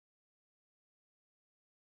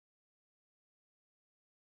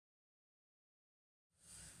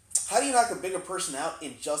How do you knock a bigger person out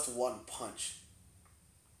in just one punch?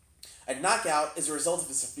 A knockout is a result of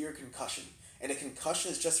a severe concussion, and a concussion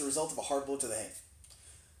is just a result of a hard blow to the head.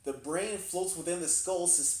 The brain floats within the skull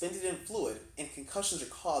suspended in fluid, and concussions are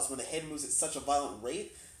caused when the head moves at such a violent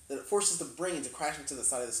rate that it forces the brain to crash into the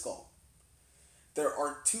side of the skull. There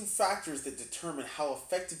are two factors that determine how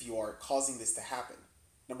effective you are at causing this to happen.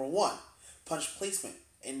 Number one, punch placement,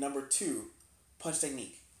 and number two, punch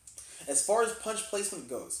technique. As far as punch placement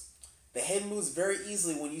goes, the head moves very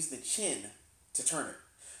easily when using the chin to turn it.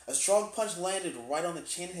 A strong punch landed right on the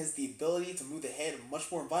chin has the ability to move the head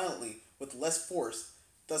much more violently with less force,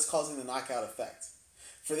 thus causing the knockout effect.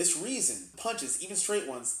 For this reason, punches, even straight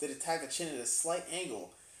ones, that attack the chin at a slight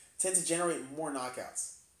angle tend to generate more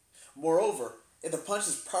knockouts. Moreover, if the punch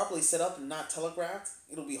is properly set up and not telegraphed,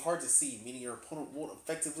 it'll be hard to see, meaning your opponent won't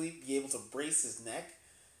effectively be able to brace his neck,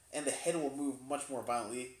 and the head will move much more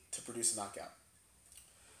violently to produce a knockout.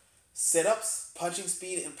 Sit-ups, punching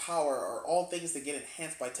speed, and power are all things that get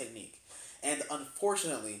enhanced by technique, and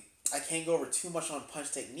unfortunately, I can't go over too much on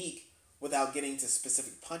punch technique without getting to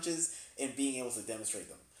specific punches and being able to demonstrate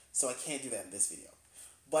them, so I can't do that in this video.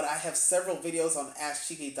 But I have several videos on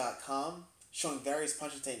AskChike.com showing various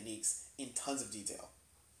punching techniques in tons of detail.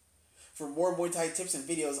 For more Muay Thai tips and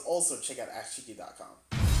videos, also check out AskChike.com.